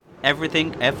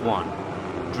Everything F1.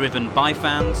 Driven by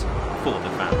fans, for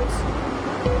the fans.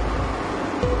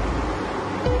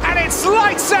 And it's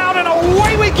lights out and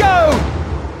away we go!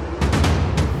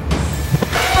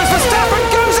 As Verstappen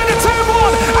goes into turn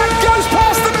one and goes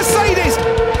past the Mercedes.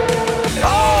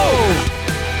 Oh!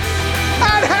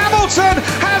 And Hamilton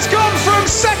has gone from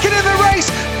second in the race.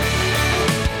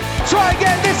 Try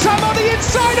again, this time on the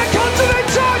inside, a continent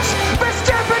touch!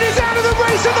 Verstappen is out of the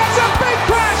race and that's a big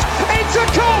crash into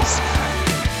Cops!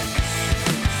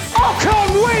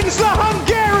 Ocon wins the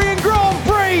Hungarian Grand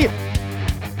Prix!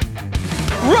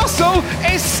 Russell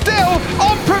is still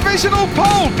on provisional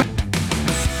pole!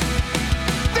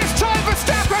 This time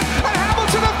Verstappen and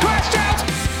Hamilton have crashed out!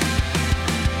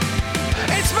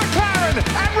 It's McLaren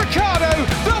and Ricciardo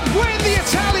that win the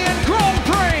Italian Grand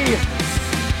Prix!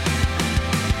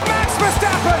 Max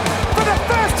Verstappen, for the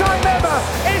first time ever,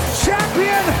 is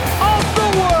champion of the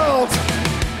world!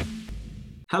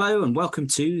 Hello and welcome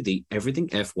to the Everything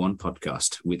F1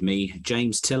 podcast with me,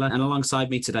 James Tiller, and alongside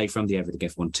me today from the Everything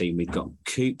F1 team, we've got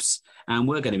Coops, and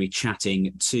we're going to be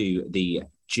chatting to the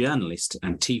journalist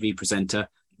and TV presenter,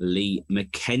 Lee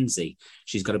McKenzie.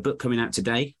 She's got a book coming out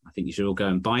today. I think you should all go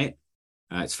and buy it.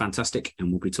 It's fantastic, and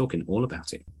we'll be talking all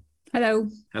about it. Hello.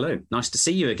 Hello. Nice to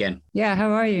see you again. Yeah,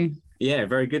 how are you? Yeah,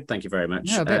 very good. Thank you very much.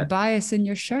 Yeah, a bit bias in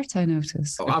your shirt, I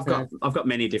noticed. I've got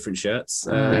many different shirts,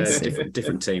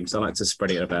 different teams. I like to spread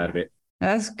it about a bit.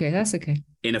 That's okay. That's okay.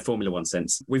 In a Formula One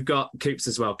sense, we've got Coops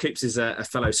as well. Coops is a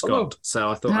fellow Scot, so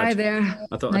I thought Hi I'd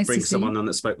nice bring to see someone you. on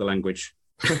that spoke the language.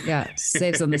 Yeah,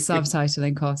 saves on the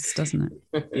subtitling costs, doesn't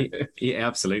it? Yeah,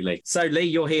 absolutely. So, Lee,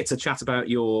 you're here to chat about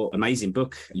your amazing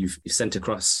book. You've sent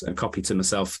across a copy to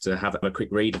myself to have a quick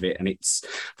read of it, and it's,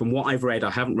 from what I've read,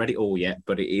 I haven't read it all yet,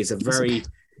 but it is a very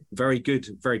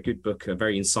good book,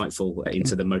 very insightful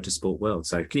into the motorsport world.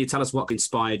 So can you tell us what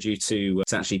inspired you to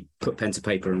actually put pen to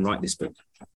paper and write this book?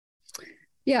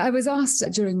 Yeah, I was asked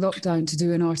during lockdown to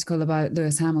do an article about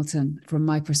Lewis Hamilton from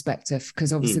my perspective,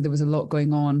 because obviously there was a lot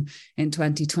going on in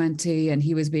 2020 and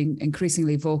he was being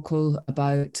increasingly vocal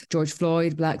about George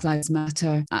Floyd, Black Lives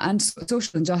Matter and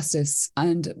social injustice.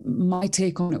 And my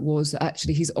take on it was that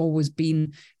actually he's always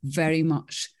been very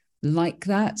much like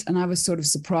that. And I was sort of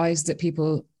surprised that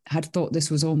people had thought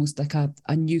this was almost like a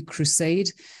new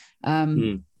crusade.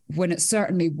 When it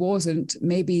certainly wasn't.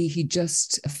 Maybe he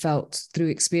just felt through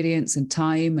experience and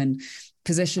time and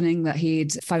positioning that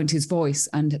he'd found his voice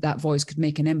and that voice could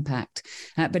make an impact.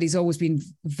 But he's always been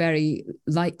very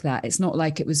like that. It's not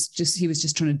like he was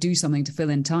just trying to do something to fill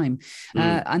in time.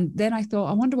 And then I thought,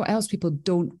 I wonder what else people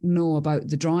don't know about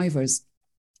the drivers.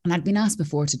 And I'd been asked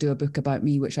before to do a book about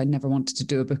me, which I'd never wanted to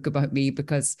do a book about me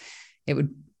because it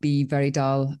would be very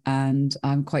dull and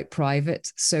I'm quite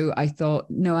private. So I thought,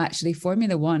 no, actually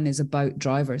Formula One is about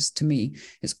drivers. To me,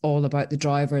 it's all about the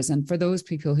drivers. And for those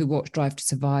people who watch Drive to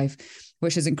Survive,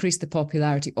 which has increased the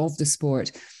popularity of the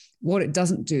sport, what it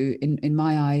doesn't do in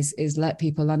my eyes is let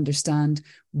people understand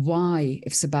why,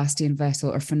 if Sebastian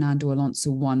Vettel or Fernando Alonso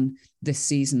won this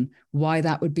season, why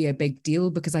that would be a big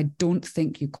deal, because I don't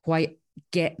think you quite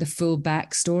get the full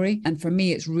backstory. And for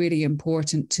me, it's really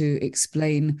important to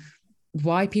explain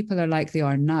why people are like they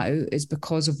are now is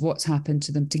because of what's happened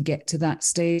to them to get to that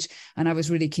stage. And I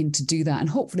was really keen to do that and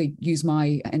hopefully use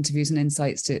my interviews and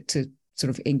insights to sort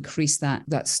of increase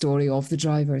that story of the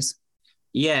drivers.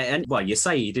 Yeah, and well, you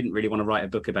say you didn't really want to write a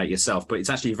book about yourself, but it's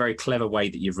actually a very clever way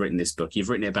that you've written this book. You've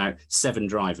written it about 7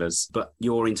 drivers, but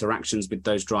your interactions with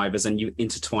those drivers, and you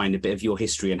intertwine a bit of your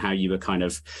history and how you were kind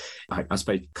of, I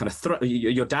suppose,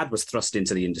 your dad was thrust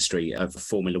into the industry of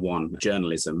Formula One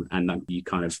journalism, and you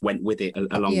kind of went with it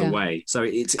along the way. So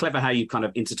it's clever how you kind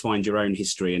of intertwined your own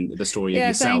history and the story of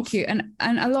yourself. Yeah, thank you.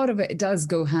 And a lot of it does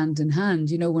go hand in hand.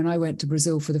 You know, when I went to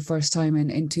Brazil for the first time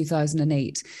in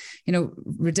 2008, you know,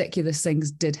 ridiculous things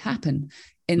did happen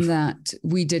in that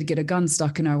we did get a gun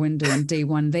stuck in our window on day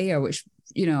one there, which,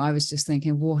 you know, I was just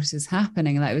thinking, what is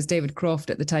happening? Like, it was David Croft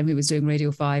at the time who was doing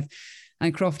Radio 5,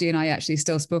 and Crofty and I actually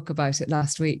still spoke about it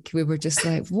last week. We were just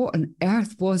like, what on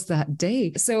earth was that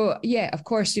day? So yeah, of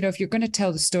course, you know, if you're going to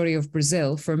tell the story of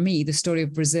Brazil, for me, the story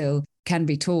of Brazil can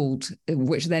be told,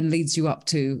 which then leads you up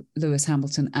to Lewis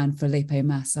Hamilton and Felipe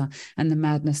Massa and the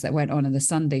madness that went on the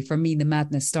Sunday. For me, the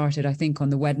madness started, I think,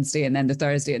 on the Wednesday and then the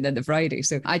Thursday and then the Friday.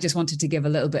 So I just wanted to give a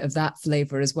little bit of that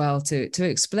flavour as well to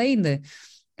explain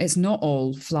it's not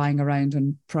all flying around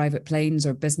on private planes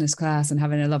or business class and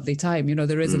having a lovely time. You know,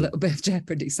 there is a little bit of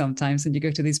jeopardy sometimes when you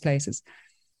go to these places.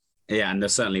 Yeah, and there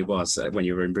certainly was when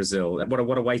you were in Brazil.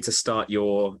 What a way to start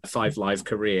your 5 Live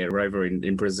career over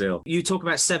in Brazil. You talk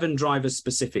about 7 drivers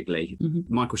specifically.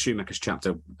 Mm-hmm. Michael Schumacher's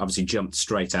chapter obviously jumped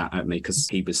straight out at me because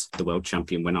he was the world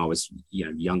champion when I was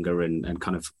younger and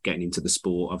kind of getting into the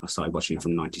sport. I started watching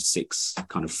from 96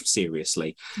 kind of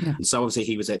seriously. Yeah. And so obviously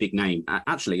he was a big name.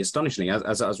 Actually, astonishingly,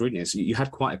 as I was reading this, you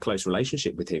had quite a close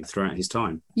relationship with him throughout his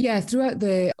time. Yeah, throughout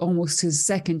almost his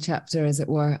second chapter, as it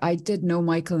were. I did know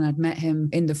Michael and I'd met him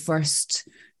in the first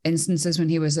instances when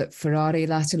he was at Ferrari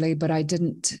latterly, but I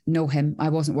didn't know him. I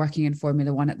wasn't working in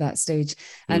Formula One at that stage.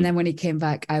 And then when he came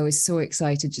back, I was so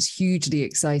excited, just hugely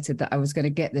excited that I was going to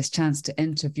get this chance to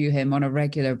interview him on a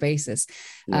regular basis.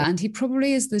 And he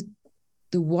probably is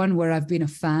the one where I've been a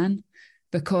fan,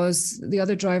 because the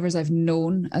other drivers I've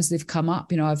known as they've come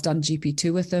up, I've done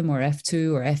GP2 with them or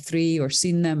F2 or F3 or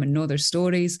seen them and know their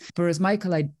stories. Whereas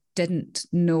Michael, I didn't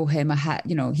know him.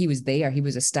 He was there, he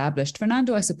was established.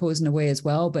 Fernando, I suppose, in a way as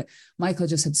well, but Michael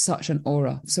just had such an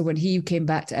aura. So when he came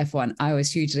back to F1, I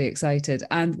was hugely excited.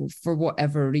 And for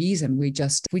whatever reason, we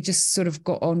just sort of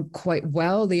got on quite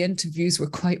well. The interviews were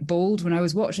quite bold when I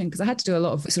was watching, because I had to do a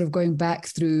lot of sort of going back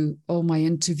through all my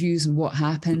interviews and what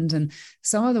happened. And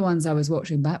some of the ones I was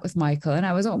watching back with Michael, and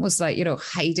I was almost like,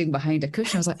 hiding behind a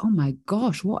cushion. I was like, oh my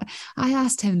gosh, what? I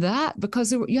asked him that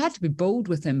because you had to be bold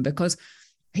with him, because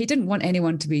he didn't want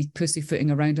anyone to be pussyfooting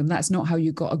around him. That's not how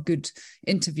you got a good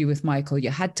interview with Michael. You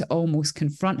had to almost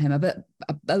confront him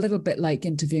a little bit like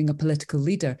interviewing a political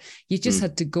leader. You just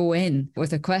had to go in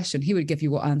with a question. He would give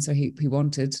you what answer he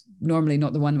wanted, normally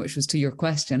not the one which was to your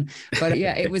question. But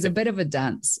yeah, it was a bit of a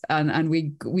dance, and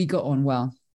we got on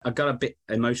well. I got a bit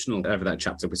emotional over that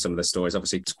chapter with some of the stories,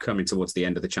 obviously coming towards the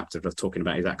end of the chapter of talking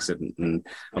about his accident, and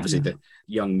obviously the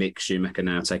young Mick Schumacher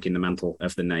now taking the mantle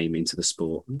of the name into the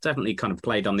sport. Definitely kind of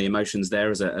played on the emotions there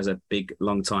as a big,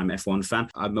 long-time F1 fan.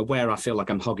 I'm aware I feel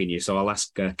like I'm hogging you, so I'll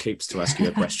ask Coops to ask you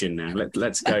a question now.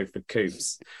 Let's go for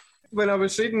Coops. When I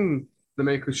was reading the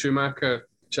Michael Schumacher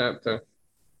chapter,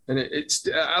 and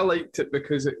I liked it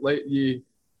because it let you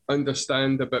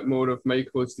understand a bit more of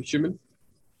Michael as the human.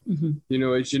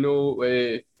 Mm-hmm.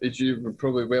 As you were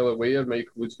probably well aware,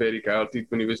 Michael was very guarded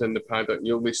when he was in the paddock.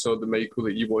 You only saw the Michael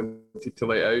that you wanted to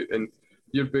let out, and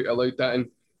your book allowed that. And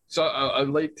so I'd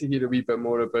like to hear a wee bit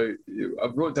more about,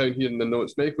 I've wrote down here in the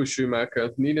notes, Michael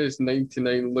Schumacher, Nina's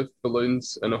 99 Luft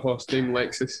balloons and a horse named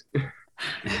Lexus.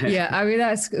 Yeah, I mean,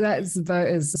 that's about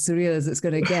as surreal as it's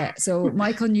going to get. So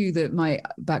Michael knew that my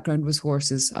background was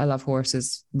horses. I love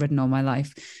horses, ridden all my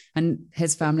life. And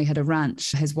his family had a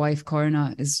ranch. His wife,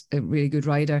 Corna, is a really good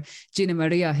rider. Gina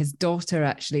Maria, his daughter,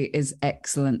 actually is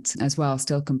excellent as well,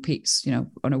 still competes,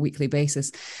 on a weekly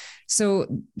basis. So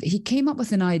he came up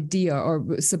with an idea,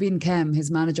 or Sabine Kem, his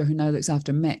manager who now looks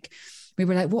after Mick, we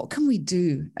were like, what can we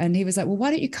do? And he was like, well, why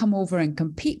don't you come over and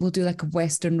compete? We'll do like a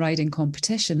Western riding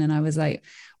competition. And I was like,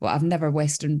 well, I've never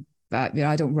Western,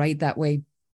 I don't ride that way.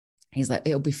 He's like,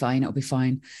 it'll be fine.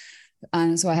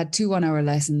 And so I had 2 1-hour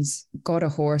lessons, got a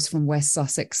horse from West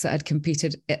Sussex that had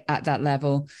competed at that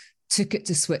level, took it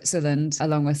to Switzerland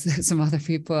along with some other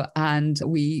people. And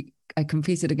I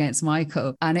competed against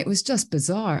Michael, and it was just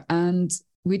bizarre. And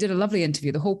we did a lovely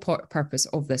interview. The whole purpose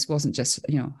of this wasn't just,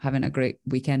 having a great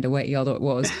weekend away, although it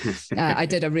was. I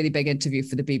did a really big interview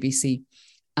for the BBC.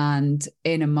 And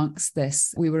in amongst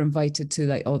this, we were invited to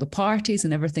like all the parties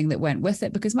and everything that went with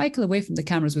it, because Michael, away from the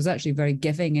cameras, was actually very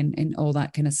giving in all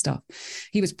that kind of stuff.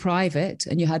 He was private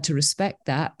and you had to respect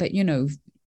that. But,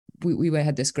 we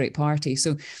had this great party.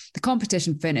 So the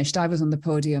competition finished. I was on the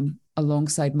podium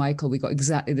alongside Michael. We got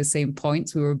exactly the same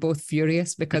points. We were both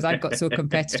furious because I got so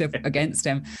competitive against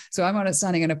him. So I'm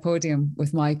standing on a podium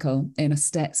with Michael in a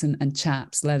Stetson and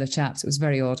chaps, leather chaps. It was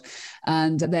very odd.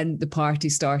 And then the party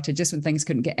started just when things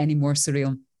couldn't get any more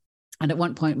surreal. And at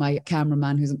one point, my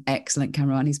cameraman, who's an excellent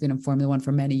cameraman, he's been in Formula One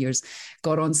for many years,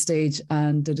 got on stage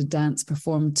and did a dance,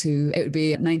 performed to, it would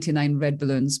be 99 red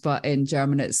balloons, but in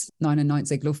German it's 99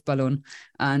 Luftballon.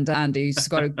 And Andy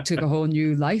took a whole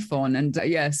new life on. And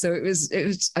so it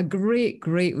was a great,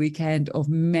 great weekend of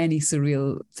many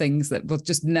surreal things that will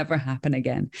just never happen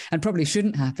again, and probably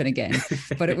shouldn't happen again.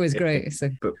 But it was great. So.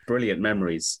 But brilliant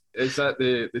memories. Is that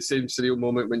the same surreal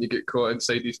moment when you get caught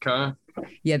inside his car?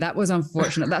 Yeah, that was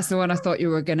unfortunate. That's the one I thought you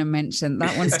were going to mention.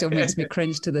 That one still makes me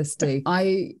cringe to this day.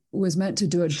 I was meant to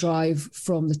do a drive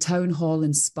from the town hall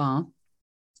in Spa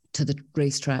to the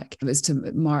racetrack. It was to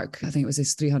mark, I think it was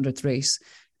his 300th race.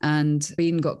 And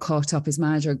Bean got caught up. His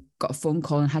manager got a phone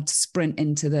call and had to sprint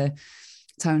into the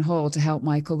town hall to help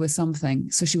Michael with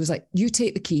something. So she was like, you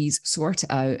take the keys, sort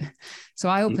it out. So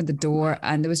I opened the door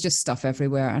and there was just stuff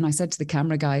everywhere. And I said to the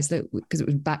camera guys, that because it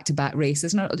was back-to-back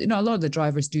races, and a lot of the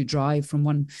drivers do drive from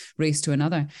one race to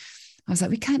another. I was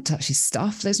like, we can't touch his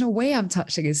stuff. There's no way I'm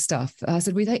touching his stuff. I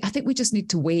said, I think we just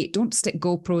need to wait. Don't stick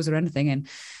GoPros or anything in.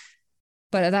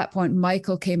 But at that point,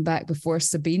 Michael came back before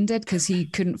Sabine did because he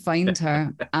couldn't find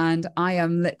her. And I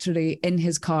am literally in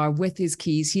his car with his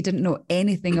keys. He didn't know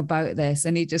anything about this.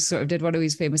 And he just sort of did one of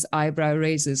his famous eyebrow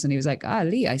raises. And he was like,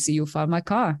 Lee, I see you found my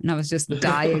car. And I was just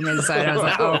dying inside. I was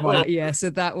like, oh my. Yeah, so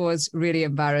that was really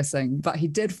embarrassing. But he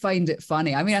did find it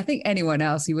funny. I mean, I think anyone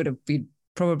else, he would have been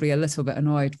probably a little bit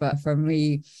annoyed, but for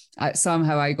me,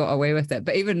 somehow I got away with it.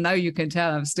 But even now you can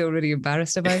tell I'm still really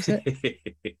embarrassed about it.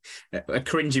 A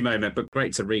cringy moment, but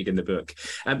great to read in the book.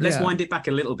 Let's wind it back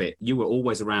a little bit. You were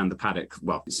always around the paddock,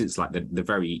 well, since like the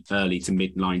very early to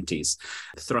mid 90s,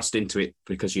 thrust into it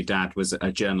because your dad was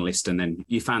a journalist and then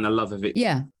you found the love of it.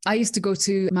 Yeah, I used to go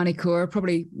to Manicourt,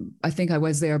 probably, I think I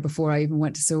was there before I even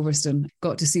went to Silverstone,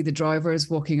 got to see the drivers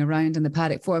walking around in the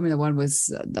paddock. Formula One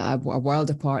was a world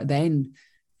apart then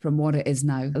from what it is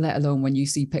now, let alone when you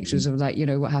see pictures of like,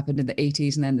 what happened in the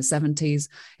 80s and then the 70s.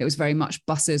 It was very much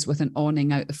buses with an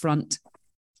awning out the front.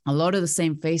 A lot of the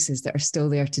same faces that are still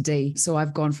there today. So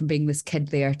I've gone from being this kid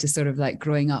there to sort of like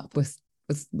growing up with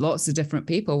lots of different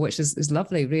people, which is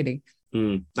lovely, really.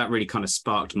 That really kind of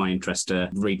sparked my interest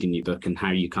reading your book and how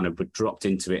you kind of dropped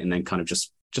into it and then kind of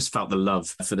just felt the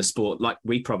love for the sport like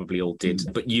we probably all did.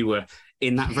 But you were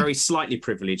in that very slightly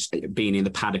privileged being in the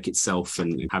paddock itself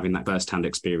and having that first-hand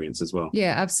experience as well.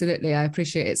 Yeah, absolutely. I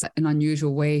appreciate it's an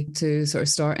unusual way to sort of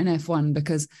start in F1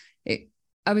 because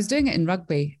I was doing it in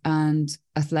rugby and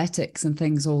athletics and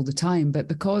things all the time, but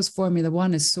because Formula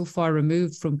One is so far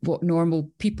removed from what normal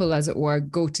people, as it were,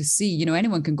 go to see,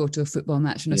 anyone can go to a football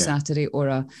match on a Saturday or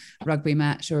a rugby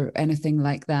match or anything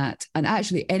like that. And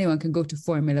actually anyone can go to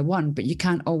Formula One, but you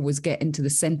can't always get into the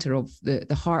center of the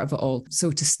heart of it all. So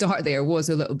to start there was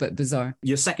a little bit bizarre.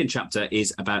 Your second chapter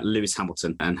is about Lewis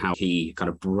Hamilton and how he kind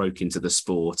of broke into the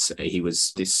sport. He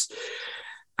was this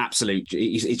absolute,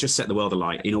 he just set the world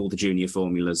alight in all the junior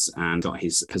formulas and got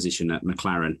his position at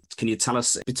McLaren. Can you tell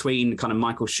us, between kind of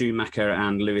Michael Schumacher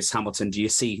and Lewis Hamilton, do you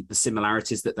see the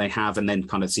similarities that they have and then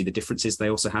kind of see the differences they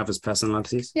also have as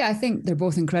personalities? Yeah, I think they're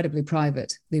both incredibly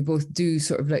private. They both do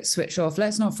sort of like switch off.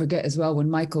 Let's not forget as well, when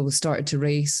Michael started to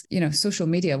race, social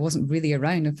media wasn't really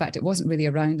around. In fact, it wasn't really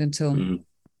around until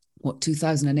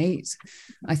 2008,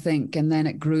 I think, and then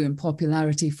it grew in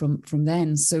popularity from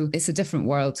then. So it's a different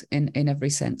world in every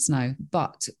sense now.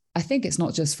 But I think it's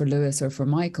not just for Lewis or for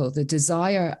Michael. The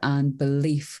desire and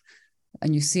belief,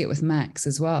 and you see it with Max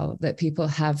as well, that people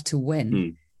have to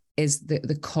win is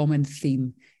the common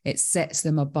theme. It sets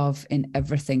them above in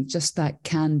everything. Just that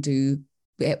can do.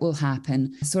 It will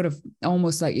happen. Sort of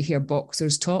almost like you hear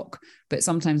boxers talk, but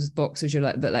sometimes with boxers you're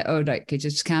like a bit like, oh right, okay,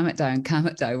 just calm it down.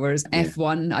 Whereas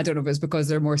F1, I don't know if it's because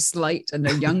they're more slight and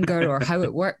they're younger or how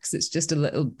it works. It's just a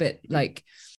little bit like,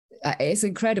 it's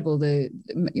incredible.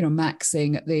 Max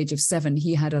saying at the age of 7,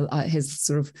 he had his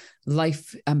sort of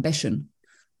life ambition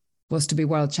was to be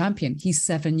world champion. He's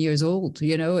 7 years old.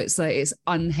 It's like, it's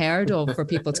unheard of for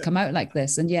people to come out like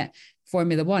this. And yet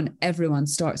Formula One, everyone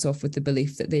starts off with the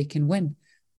belief that they can win.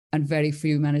 And very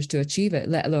few manage to achieve it,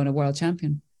 let alone a world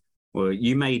champion. Well,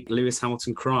 you made Lewis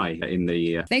Hamilton cry in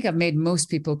the... I think I've made most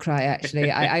people cry,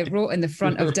 actually. I wrote in the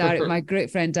front of my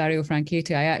great friend Dario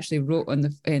Franchitti, I actually wrote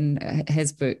in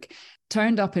his book,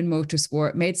 turned up in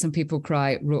motorsport, made some people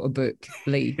cry, wrote a book,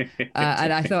 Lee.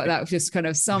 And I thought that just kind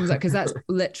of sums up, because that's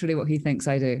literally what he thinks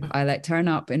I do. I turn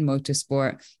up in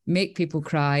motorsport, make people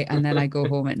cry, and then I go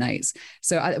home at nights.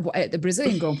 So at the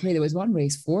Brazilian Grand Prix, there was one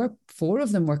race, four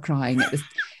of them were crying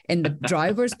in the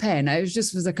driver's pen. It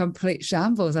was a complete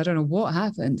shambles. I don't know what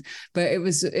happened, but it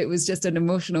was just an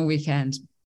emotional weekend.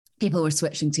 People were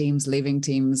switching teams, leaving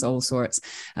teams, all sorts.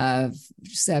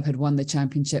 Seb had won the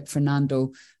championship.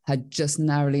 Fernando had just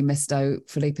narrowly missed out.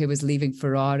 Felipe was leaving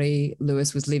Ferrari.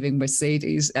 Lewis was leaving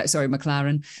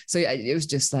McLaren. So it was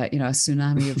just like, a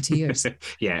tsunami of tears.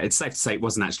 Yeah, it's safe to say it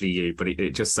wasn't actually you, but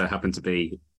it just so happened to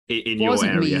be in your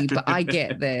area. It wasn't me, but I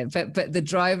get there. But the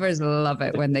drivers love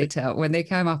it when they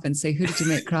come up and say, who did you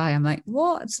make cry? I'm like,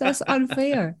 what? That's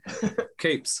unfair.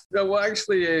 Keeps. No, well,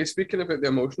 actually, speaking about the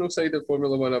emotional side of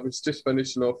Formula One, I was just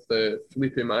finishing off the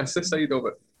Felipe Massa side of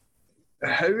it.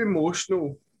 How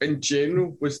emotional in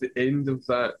general was the end of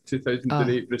that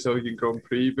 2008 Brazilian Grand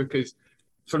Prix? Because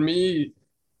for me,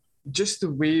 just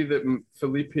the way that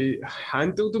Felipe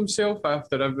handled himself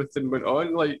after everything went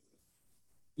on, like,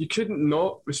 you couldn't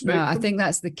not respect him. I think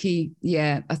that's the key.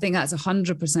 Yeah, I think that's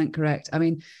 100% correct. I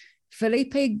mean,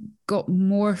 Felipe got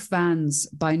more fans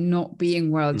by not being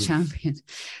world champion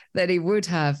than he would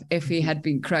have if he had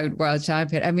been crowned world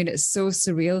champion. I mean, it's so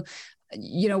surreal.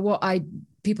 You know what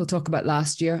people talk about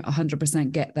last year,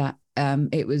 100% get that.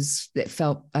 It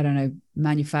felt, I don't know,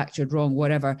 manufactured, wrong,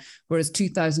 whatever. Whereas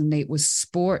 2008 was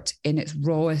sport in its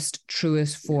rawest,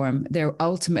 truest form. There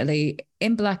ultimately,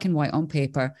 in black and white on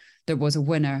paper, there was a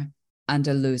winner and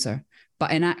a loser.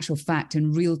 But in actual fact,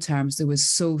 in real terms, there was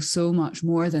so much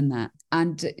more than that.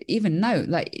 And even now,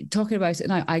 like talking about it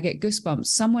now, I get goosebumps.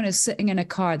 Someone is sitting in a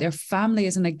car, their family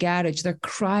is in a garage, they're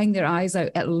crying their eyes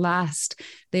out. At last,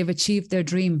 they've achieved their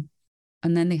dream.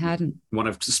 And then they hadn't. One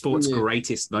of sport's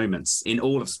greatest moments in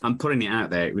all of, I'm putting it out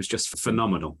there, it was just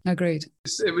phenomenal. Agreed.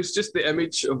 It was just the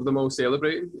image of them all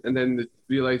celebrating and then the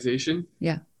realisation.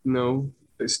 Yeah. No,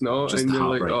 it's not. Just and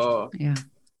you're like, oh. Yeah.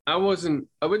 I wouldn't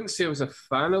say I was a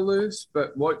fan of Lewis,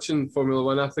 but watching Formula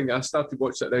One, I think I started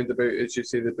watching it around about, as you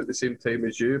say, about the same time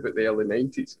as you, about the early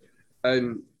 90s.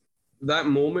 And that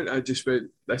moment, I just went,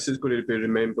 this is going to be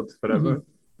remembered forever.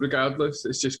 Regardless,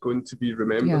 it's just going to be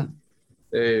remembered.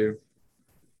 Yeah.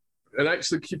 And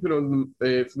actually, keeping on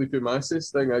Felipe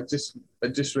Massa's thing, I just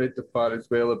read the part as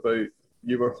well about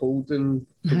you were holding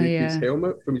Felipe's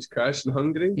helmet from his crash in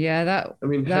Hungary. Yeah,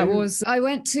 I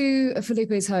went to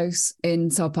Felipe's house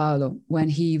in Sao Paulo when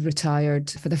he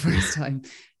retired for the first time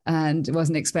and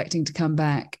wasn't expecting to come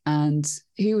back. And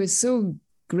he was so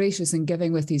gracious and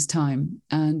giving with his time.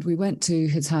 And we went to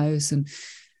his house and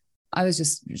I was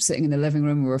just sitting in the living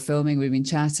room. We were filming, we'd been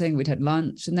chatting, we'd had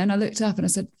lunch. And then I looked up and I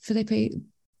said, Felipe,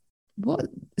 what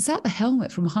is that? The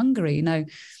helmet from Hungary? Now,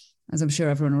 as I'm sure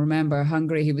everyone will remember,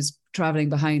 Hungary, he was traveling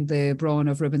behind the brawn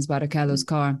of Rubens Barrichello's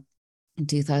car in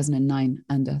 2009,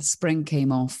 and a spring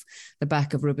came off the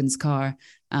back of Rubens' car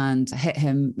and hit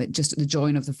him just at the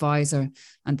join of the visor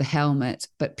and the helmet,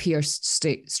 but pierced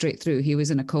straight through. He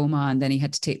was in a coma, and then he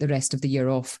had to take the rest of the year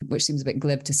off, which seems a bit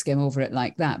glib to skim over it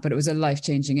like that, but it was a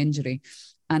life-changing injury.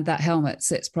 And that helmet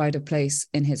sits pride of place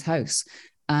in his house.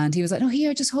 And he was like, no,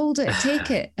 here, just hold it, take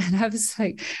it. And I was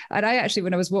like, and I actually,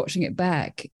 when I was watching it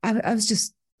back, I was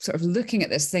just sort of looking at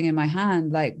this thing in my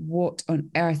hand, like, what on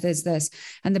earth is this?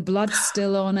 And the blood's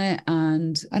still on it.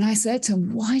 And I said to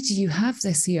him, why do you have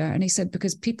this here? And he said,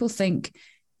 because people think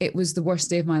it was the worst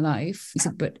day of my life. He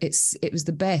said, but it was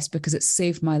the best because it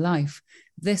saved my life.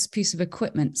 This piece of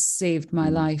equipment saved my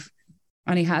life.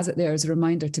 And he has it there as a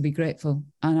reminder to be grateful.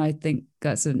 And I think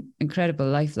that's an incredible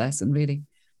life lesson, really.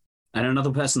 And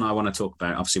another person I want to talk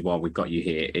about, obviously, while we've got you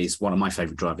here, is one of my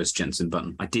favourite drivers, Jenson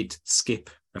Button. I did skip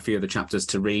a few of the chapters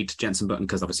to read Jenson Button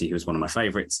because obviously he was one of my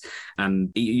favourites.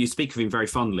 And you speak of him very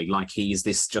fondly, like he's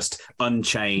this just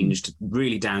unchanged,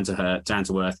 really down to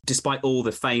earth, despite all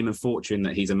the fame and fortune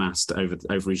that he's amassed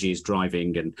over his years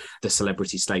driving and the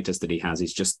celebrity status that he has.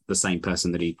 He's just the same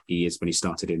person that he is when he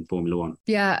started in Formula One.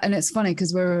 Yeah, and it's funny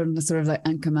because we're on the sort of like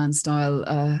Anchorman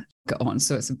style on,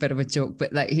 so it's a bit of a joke,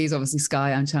 but like he's obviously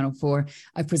Sky and Channel 4.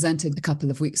 I presented a couple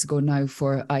of weeks ago now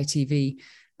for ITV,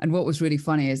 and what was really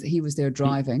funny is that he was there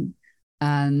driving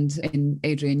and in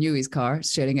Adrian Newey's car,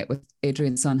 sharing it with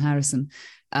Adrian's son Harrison,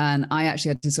 and I actually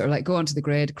had to sort of like go onto the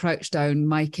grid, crouch down,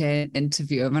 mic in,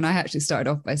 interview him, and I actually started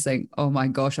off by saying, oh my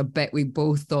gosh, I bet we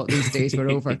both thought these days were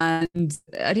over. and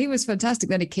he was fantastic.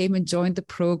 Then he came and joined the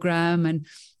program, and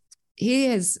he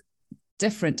is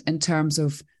different in terms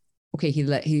of, okay,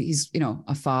 he's, you know,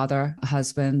 a father, a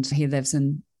husband. He lives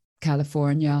in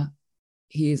California.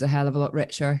 He's a hell of a lot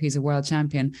richer. He's a world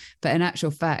champion. But in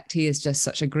actual fact, he is just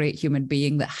such a great human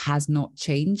being that has not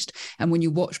changed. And when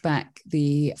you watch back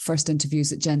the first interviews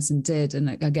that Jenson did, and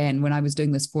again, when I was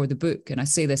doing this for the book, and I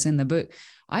say this in the book,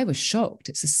 I was shocked.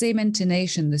 It's the same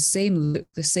intonation, the same look,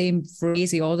 the same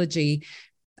phraseology,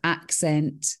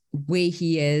 accent, way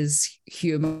he is,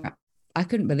 humor. I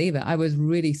couldn't believe it. I was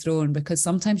really thrown because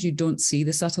sometimes you don't see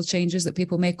the subtle changes that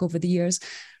people make over the years,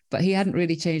 but he hadn't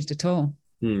really changed at all.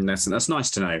 That's nice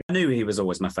to know. I knew he was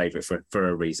always my favourite for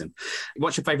a reason.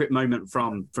 What's your favourite moment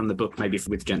from the book, maybe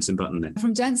with Jenson Button then?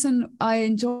 From Jenson, I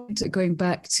enjoyed going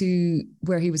back to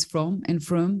where he was from in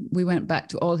Frome. We went back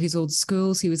to all his old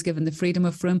schools. He was given the freedom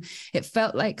of Frome. It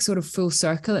felt like sort of full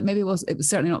circle. It was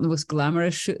certainly not the most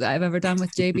glamorous shoot that I've ever done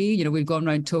with JB. You know, we've gone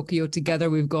around Tokyo together.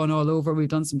 We've gone all over. We've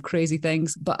done some crazy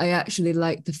things. But I actually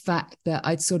liked the fact that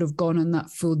I'd sort of gone on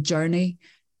that full journey.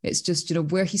 It's just, you know,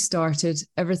 where he started,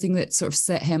 everything that sort of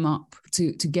set him up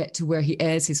to get to where he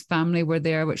is. His family were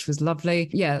there, which was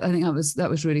lovely. Yeah, I think that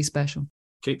was really special.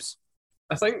 Keeps.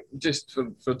 I think just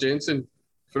for Jenson,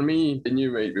 for me, and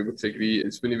you might be able to agree,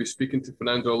 it's when he was speaking to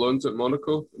Fernando Alonso at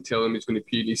Monaco and telling him he's going to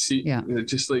pee in his seat. Yeah. And it's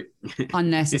just like...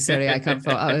 unnecessary, I thought.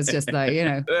 I was just like, you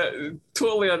know...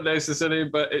 totally unnecessary,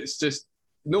 but it's just...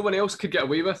 no one else could get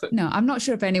away with it. No, I'm not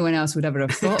sure if anyone else would ever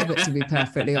have thought of it, to be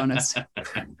perfectly honest.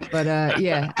 But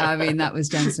yeah, I mean, that was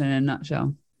Jensen in a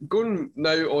nutshell. Going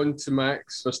now on to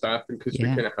Max Verstappen, because we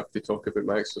kind of have to talk about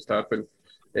Max Verstappen.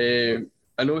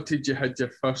 I noted you had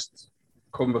your first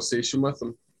conversation with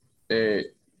him.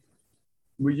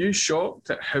 Were you shocked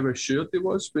at how assured he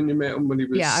was when you met him when he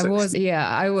was 16?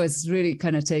 I was really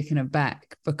kind of taken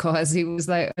aback, because he was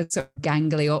like a sort of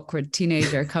gangly, awkward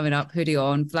teenager coming up, hoodie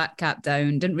on, flat cap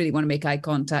down, didn't really want to make eye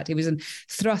contact. He was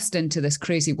thrust into this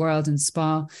crazy world in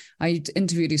Spa. I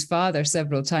interviewed his father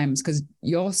several times because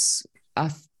Jos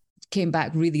came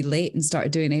back really late and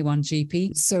started doing A1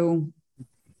 GP. So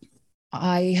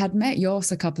I had met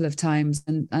Jos a couple of times,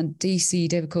 and DC,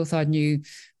 David Coulthard, knew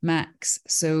Max.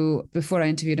 So before I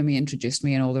interviewed him, he introduced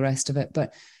me and all the rest of it.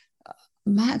 But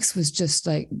Max was just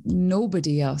like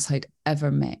nobody else I'd ever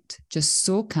met. Just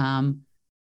so calm,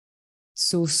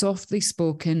 so softly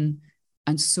spoken,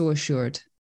 and so assured.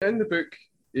 In the book,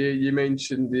 you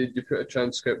mentioned you put a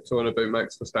transcript on about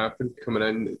Max Verstappen coming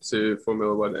in to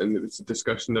Formula One, and there was a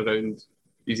discussion around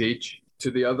his age to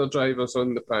the other drivers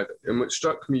on the paddock. And what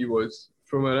struck me was,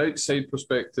 from an outside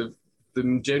perspective,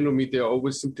 the general media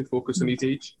always seemed to focus on his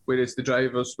age, whereas the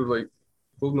drivers were like,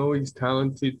 well, no, he's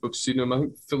talented, we've seen him. I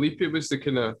think Felipe was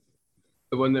the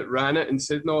one that ran it and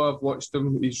said, no, I've watched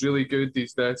him, he's really good,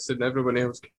 he's this, and everyone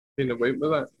else kind of went with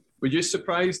that. Were you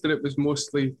surprised that it was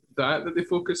mostly that they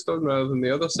focused on rather than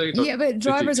the other side? Yeah, but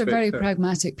drivers are very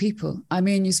pragmatic people. I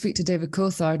mean, you speak to David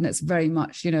Coulthard and it's very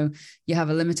much, you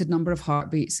have a limited number of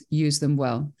heartbeats, use them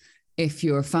well. If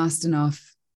you're fast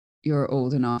enough, you're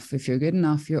old enough. If you're good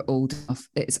enough, you're old enough.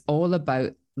 It's all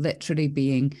about literally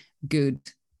being good,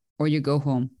 or you go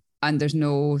home. And there's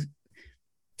no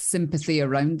sympathy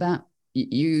around that.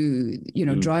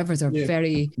 Drivers are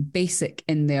very basic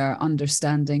in their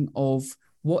understanding of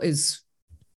what's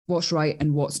right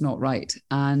and what's not right.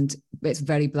 And it's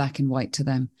very black and white to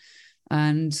them.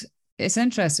 And it's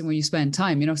interesting when you spend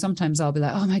time, sometimes I'll be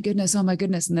like, oh my goodness.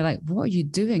 And they're like, what are you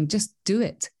doing? Just do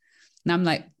it. And I'm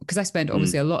like, because I spend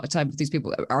obviously a lot of time with these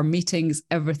people, our meetings,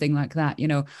 everything like that,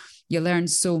 you learn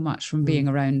so much from being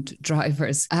around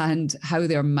drivers and how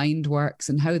their mind works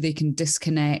and how they can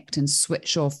disconnect and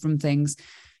switch off from things.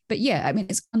 But yeah, I mean,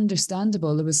 it's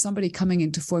understandable. There was somebody coming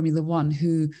into Formula One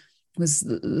who was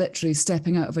literally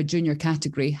stepping out of a junior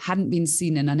category, hadn't been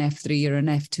seen in an F3 or an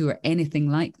F2 or anything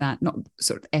like that, not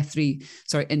sort of F3,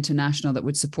 international that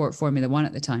would support Formula One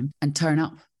at the time, and turn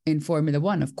up in Formula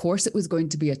One. Of course, it was going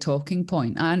to be a talking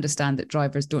point. I understand that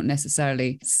drivers don't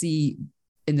necessarily see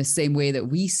in the same way that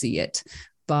we see it,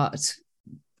 but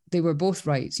they were both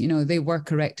right. They were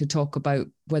correct to talk about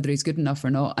whether he's good enough or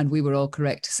not, and we were all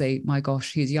correct to say, my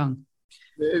gosh, he's young.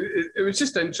 It was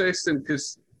just interesting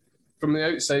because from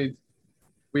the outside,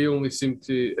 it only seemed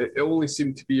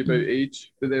to be about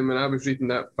age. But then when I was reading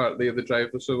that part there, the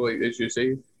driver, so like as you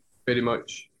say, very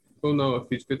much, well, no, if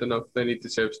he's good enough, then he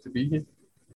deserves to be here.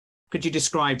 Could you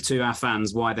describe to our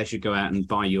fans why they should go out and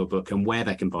buy your book and where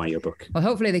they can buy your book? Well,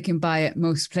 hopefully they can buy it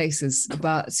most places.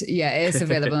 But yeah, it's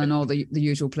available in all the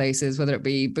usual places, whether it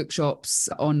be bookshops,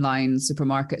 online,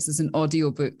 supermarkets. It's an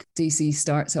audio book. DC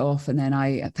starts it off and then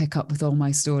I pick up with all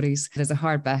my stories. There's a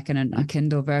hardback and a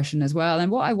Kindle version as well.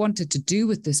 And what I wanted to do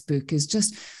with this book is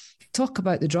just talk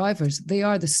about the drivers. They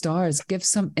are the stars. Give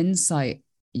some insight.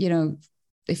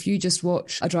 If you just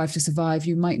watch A Drive to Survive,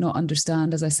 you might not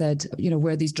understand, as I said,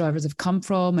 where these drivers have come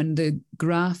from and the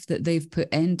graft that they've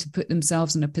put in to put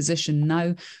themselves in a position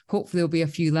now. Hopefully there'll be a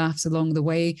few laughs along the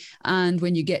way. And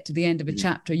when you get to the end of a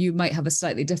chapter, you might have a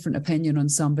slightly different opinion on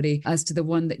somebody as to the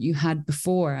one that you had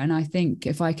before. And I think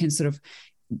if I can sort of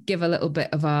give a little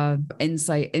bit of a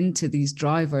insight into these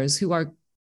drivers who are,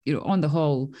 on the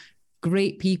whole,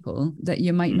 great people that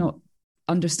you might not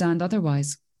understand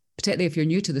otherwise, particularly if you're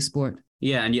new to the sport.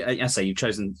 Yeah, and I say you've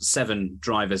chosen 7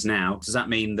 drivers now. Does that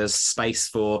mean there's space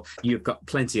for, you've got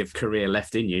plenty of career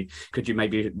left in you? Could you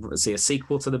maybe see a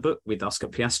sequel to the book with Oscar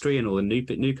Piastri and all the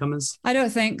newcomers? I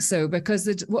don't think so, because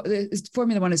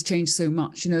Formula One has changed so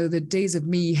much. The days of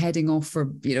me heading off for,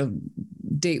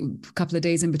 a couple of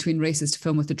days in between races to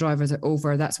film with the drivers are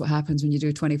over. That's what happens when you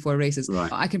do 24 races. Right.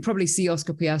 I can probably see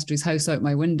Oscar Piastri's house out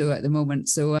my window at the moment.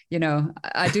 So,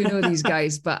 I do know these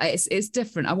guys, but it's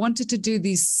different. I wanted to do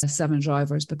these 7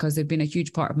 drivers because they've been a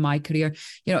huge part of my career.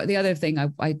 The other thing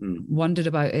I wondered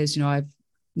about is, I've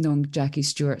known Jackie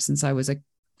Stewart since I was a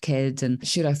kid, and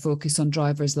should I focus on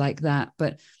drivers like that?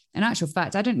 But in actual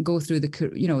fact, I didn't go through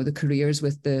the careers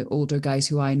with the older guys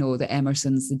who I know, the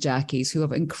Emersons, the Jackies, who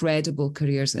have incredible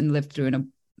careers and lived through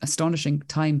astonishing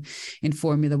time in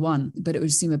Formula One, but it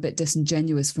would seem a bit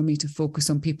disingenuous for me to focus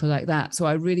on people like that. So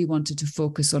I really wanted to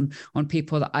focus on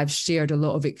people that I've shared a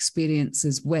lot of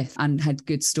experiences with and had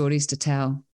good stories to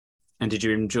tell. And did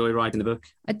you enjoy writing the book?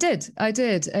 I did.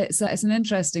 It's an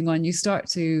interesting one. You start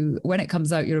to, when it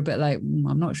comes out, you're a bit like,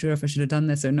 I'm not sure if I should have done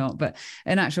this or not. But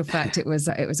in actual fact, it was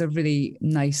a really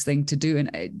nice thing to do. And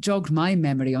it jogged my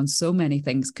memory on so many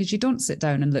things, because you don't sit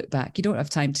down and look back. You don't have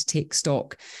time to take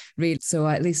stock, really. So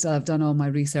at least I've done all my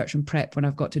research and prep when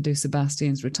I've got to do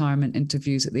Sebastian's retirement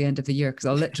interviews at the end of the year, because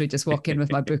I'll literally just walk in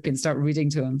with my book and start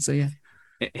reading to him. So yeah.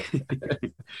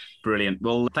 Brilliant.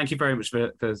 Well, thank you very much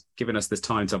for giving us this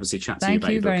time to obviously chat to you about it.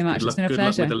 Thank you very much. It's been a pleasure. Good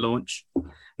luck with the launch.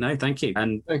 No, thank you.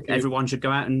 And everyone should go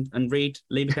out and read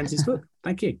Lee Mackenzie's book.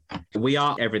 Thank you. We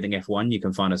are Everything F1. You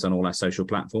can find us on all our social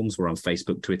platforms. We're on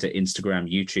Facebook, Twitter, Instagram,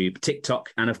 YouTube, TikTok,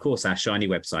 and of course our shiny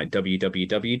website,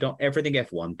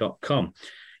 www.everythingf1.com.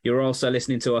 You're also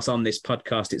listening to us on this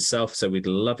podcast itself, so we'd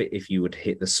love it if you would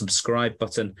hit the subscribe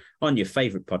button on your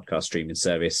favourite podcast streaming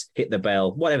service, hit the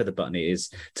bell, whatever the button it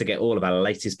is, to get all of our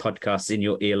latest podcasts in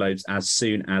your earlobes as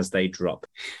soon as they drop.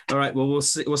 All right, well, we'll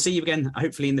see you again,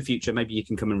 hopefully in the future. Maybe you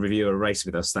can come and review a race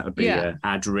with us. That would be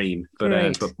our dream.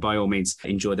 But by all means,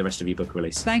 enjoy the rest of your book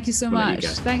release. Thank you so much.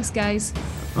 Thanks, guys.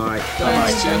 All right.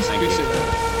 Bye. Cheers.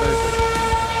 Thank you.